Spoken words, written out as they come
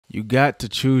You got to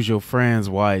choose your friends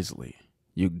wisely.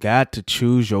 You got to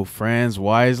choose your friends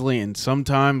wisely. And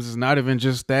sometimes it's not even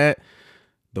just that.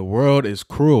 The world is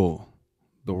cruel.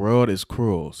 The world is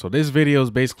cruel. So this video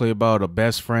is basically about a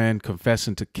best friend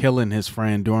confessing to killing his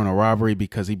friend during a robbery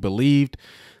because he believed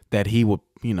that he would,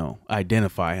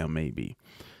 identify him maybe.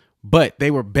 But they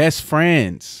were best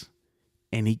friends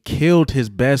and he killed his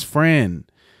best friend.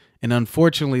 And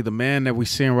unfortunately, the man that we're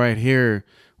seeing right here,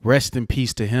 rest in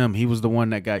peace to him. He was the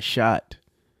one that got shot.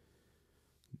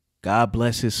 God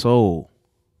bless his soul.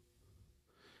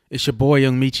 It's your boy,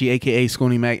 Young Meechy, a.k.a.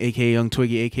 Scoony Mac, a.k.a. Young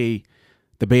Twiggy, a.k.a.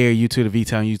 the Bay Area YouTuber, the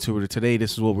V-Town YouTuber. Today,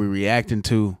 this is what we're reacting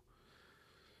to.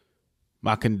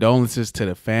 My condolences to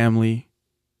the family.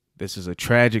 This is a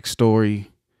tragic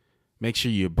story. Make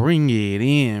sure you bring it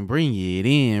in, bring it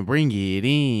in, bring it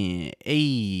in.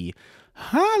 Hey,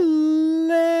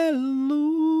 hallelujah.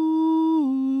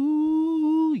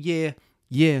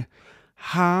 Yeah.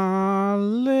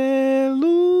 Hallelujah.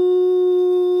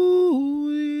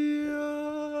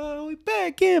 We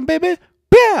back in, baby.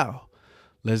 Bow.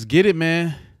 Let's get it,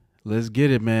 man. Let's get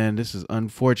it, man. This is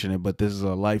unfortunate, but this is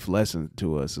a life lesson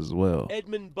to us as well.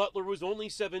 Edmund Butler was only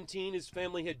 17. His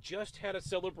family had just had a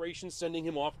celebration sending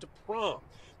him off to prom.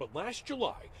 But last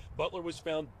July, Butler was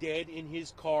found dead in his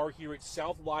car here at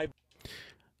South Live.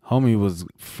 Homie was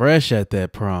fresh at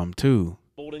that prom, too.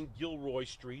 And Gilroy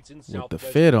Streets in With Southwest the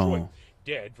fit Detroit. on.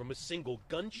 Dead from a single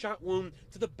gunshot wound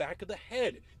to the back of the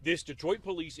head. This Detroit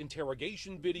police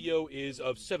interrogation video is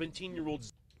of 17-year-old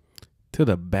to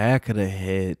the back of the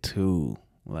head too,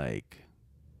 like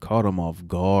caught him off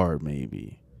guard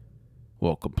maybe.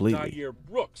 Well, completely. Zaire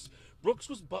Brooks. Brooks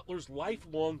was Butler's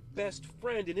lifelong best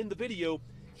friend, and in the video,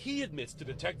 he admits to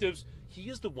detectives he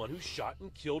is the one who shot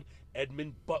and killed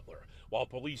Edmund Butler. While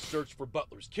police search for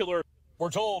Butler's killer, we're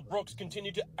told Brooks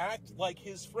continued to act like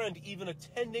his friend, even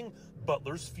attending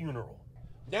Butler's funeral.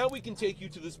 Now we can take you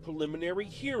to this preliminary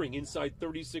hearing inside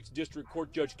 36th District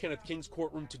Court Judge Kenneth King's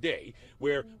courtroom today,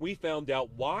 where we found out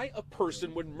why a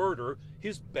person would murder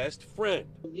his best friend.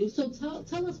 So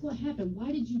tell us what happened.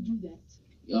 Why did you do that?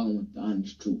 Y'all want the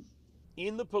honest truth.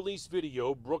 In the police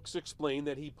video, Brooks explained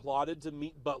that he plotted to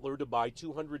meet Butler to buy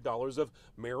 $200 of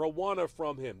marijuana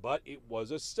from him, but it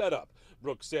was a setup.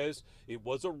 Brooks says it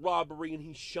was a robbery and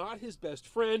he shot his best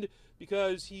friend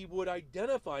because he would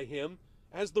identify him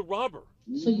as the robber.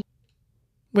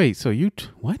 Wait, so you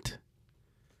what?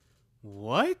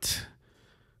 What?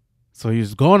 So you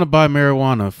was going to buy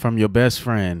marijuana from your best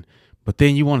friend, but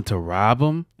then you wanted to rob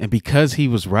him, and because he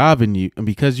was robbing you, and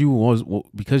because you was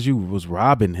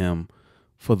robbing him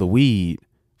for weed,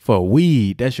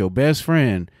 that's your best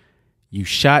friend, you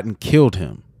shot and killed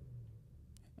him.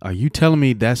 Are you telling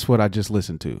me that's what I just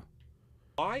listened to?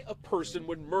 Why a person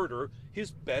would murder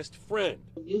his best friend.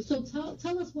 So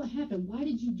tell us what happened. Why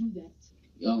did you do that?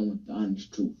 Y'all want the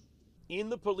honest truth. In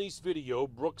the police video,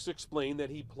 Brooks explained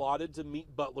that he plotted to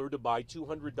meet Butler to buy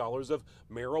 $200 of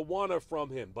marijuana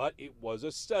from him, but it was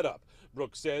a setup.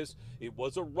 Brooks says it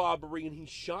was a robbery and he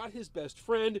shot his best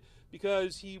friend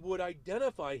because he would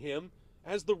identify him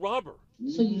as the robber.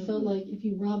 So you felt like if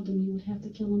you robbed him, you would have to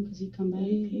kill him because he'd come back?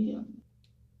 Yeah.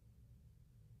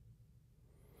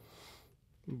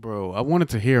 Bro, I wanted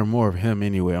to hear more of him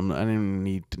anyway. I didn't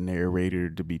need the narrator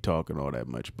to be talking all that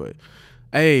much, but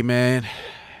hey, man,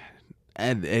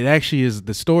 and it actually is.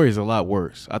 The story is a lot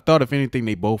worse. I thought if anything,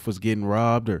 they both was getting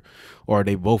robbed, or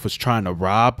they both was trying to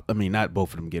rob. I mean, not both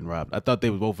of them getting robbed. I thought they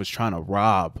both was trying to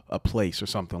rob a place or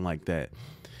something like that.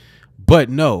 But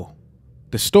no,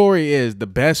 the story is the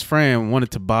best friend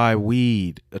wanted to buy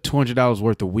weed, a $200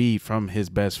 worth of weed from his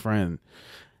best friend,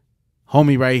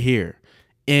 homie right here,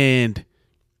 and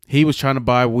he was trying to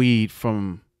buy weed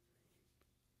from,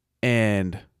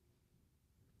 and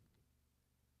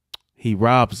he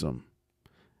robs him.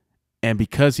 And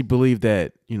because he believed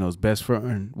that, his best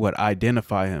friend would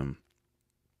identify him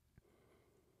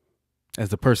as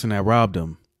the person that robbed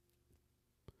him,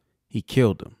 he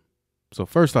killed him. So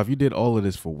first off, you did all of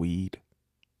this for weed.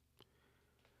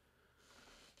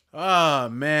 Oh,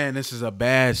 man, this is a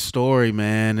bad story,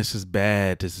 man. This is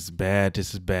bad. This is bad.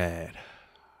 This is bad.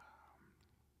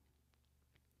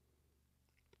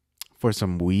 For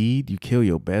some weed, you kill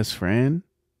your best friend,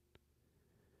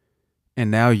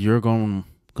 and now you're going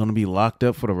to be locked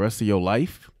up for the rest of your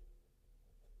life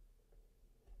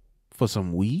for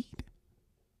some weed?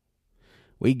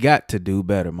 We got to do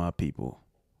better, my people.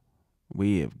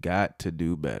 We have got to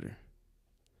do better.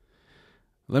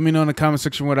 Let me know in the comment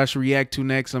section what I should react to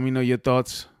next. Let me know your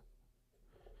thoughts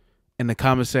in the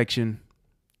comment section.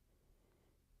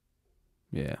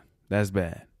 Yeah, that's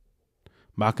bad.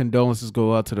 My condolences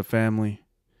go out to the family.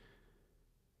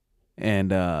 And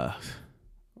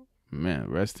man,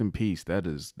 rest in peace. That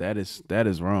is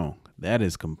wrong. That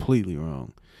is completely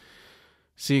wrong.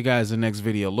 See you guys in the next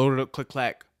video. Load it up, click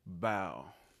clack, bow.